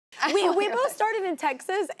We both started in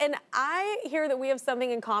Texas, and I hear that we have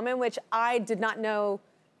something in common, which I did not know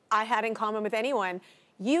I had in common with anyone.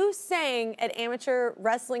 You sang at amateur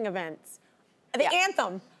wrestling events, the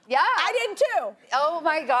anthem. Yeah. I did too. Oh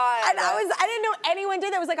my God. And I didn't know anyone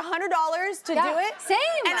did that. It was like $100 to do it. Same.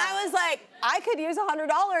 And I was like, I could use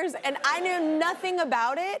 $100, and I knew nothing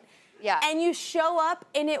about it. Yeah. And you show up,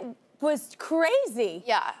 and it was crazy.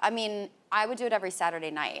 Yeah, I mean, I would do it every Saturday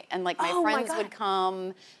night, and like my friends would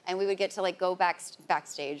come, and we would get to like go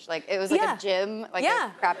backstage. Like it was like a gym, like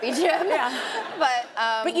a crappy gym. Yeah.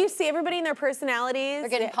 But you see everybody in their personalities. They're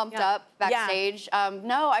getting pumped up backstage.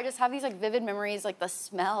 No, I just have these like vivid memories, like the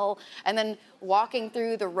smell, and then walking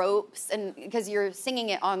through the ropes, and because you're singing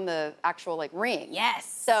it on the actual like ring. Yes.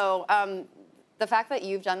 So. The fact that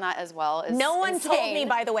you've done that as well is No one insane. told me,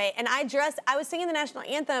 by the way, and I was singing the national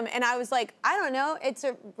anthem, and I was like, I don't know, it's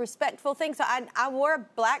a respectful thing, so I wore a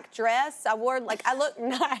black dress, I looked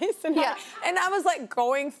nice, and I was like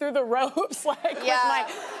going through the ropes, like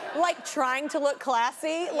with like trying to look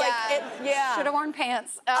classy, Should have worn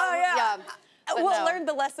pants. Well, learned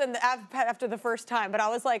the lesson after the first time, but I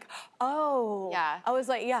was like, oh. Yeah. I was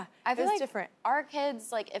like, I feel it's like different. Our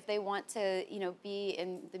kids, like, if they want to, you know, be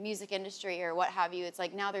in the music industry or what have you, it's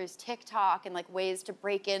like now there's TikTok and like ways to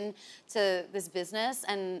break into this business.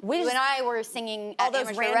 And you and I were singing at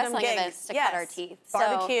amateur wrestling events to cut our teeth.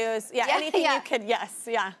 Barbecues, anything you could,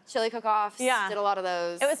 Chili cook-offs, did a lot of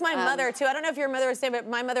those. It was my mother too. I don't know if your mother was saying, but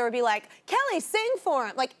my mother would be like, Kelly, sing for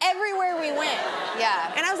him, like everywhere we went.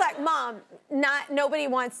 Yeah. And I was like, Mom, nobody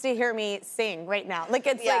wants to hear me sing right now. Like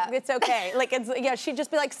it's like it's okay. Like she'd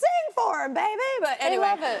just be like, sing for him, baby. But anyway,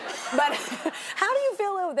 I love it. But how do you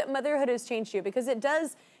feel that motherhood has changed you? Because it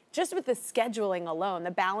does, just with the scheduling alone,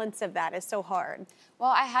 the balance of that is so hard.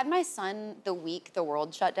 Well, I had my son the week the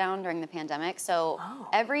world shut down during the pandemic, so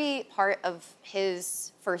every part of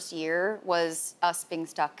his first year was us being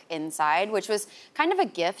stuck inside, which was kind of a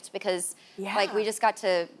gift because like we just got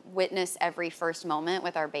to witness every first moment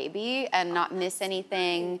with our baby and not miss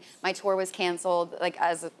anything. My tour was canceled, like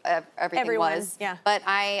as everything was. Yeah. But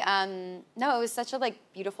no, it was such a like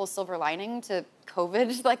beautiful silver lining to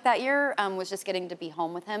COVID like that year, was just getting to be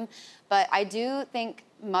home with him. But I do think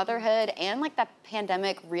motherhood and like that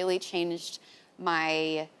pandemic really changed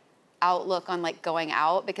my outlook on like going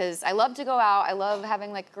out, because I love to go out. I love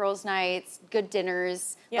having like girls' nights, good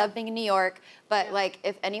dinners, love being in New York. But like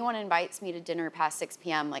if anyone invites me to dinner past 6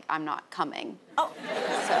 p.m., like I'm not coming. Oh,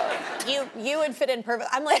 so you would fit in perfect.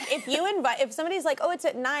 I'm like, if somebody's like, oh, it's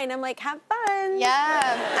at 9, I'm like, have fun.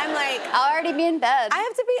 Yeah. I'm like, I'll already be in bed. I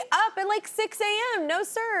have to be up at like 6 a.m. No,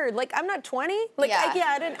 sir. Like I'm not 20. Like I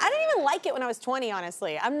didn't even like it when I was 20,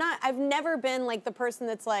 honestly. I've never been like the person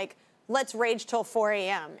that's like, let's rage till 4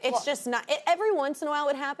 a.m. It's just not, every once in a while it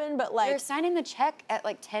would happen, but like. You're signing the check at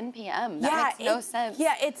like 10 p.m. That makes no sense.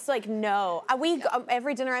 Yeah, it's like, no.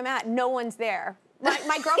 Every dinner I'm at, no one's there. My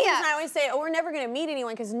girlfriends and I always say, oh, we're never going to meet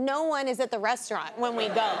anyone because no one is at the restaurant when we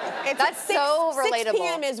go. That's so relatable. 6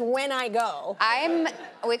 p.m. is when I go.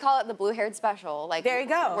 We call it the blue-haired special. Like, there you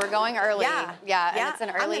go. We're going early. Yeah, and it's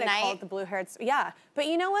an early night. I'm gonna call it the blue-haired, But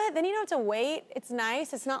you know what? Then you don't have to wait. It's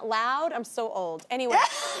nice. It's not loud. I'm so old. Anyway,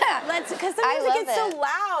 because sometimes it gets so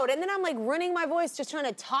loud, and then I'm like ruining my voice just trying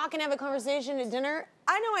to talk and have a conversation at dinner.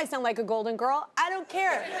 I know I sound like a golden girl. I don't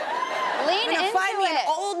care. Lean into it. Find me an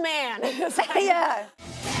old man. Yeah.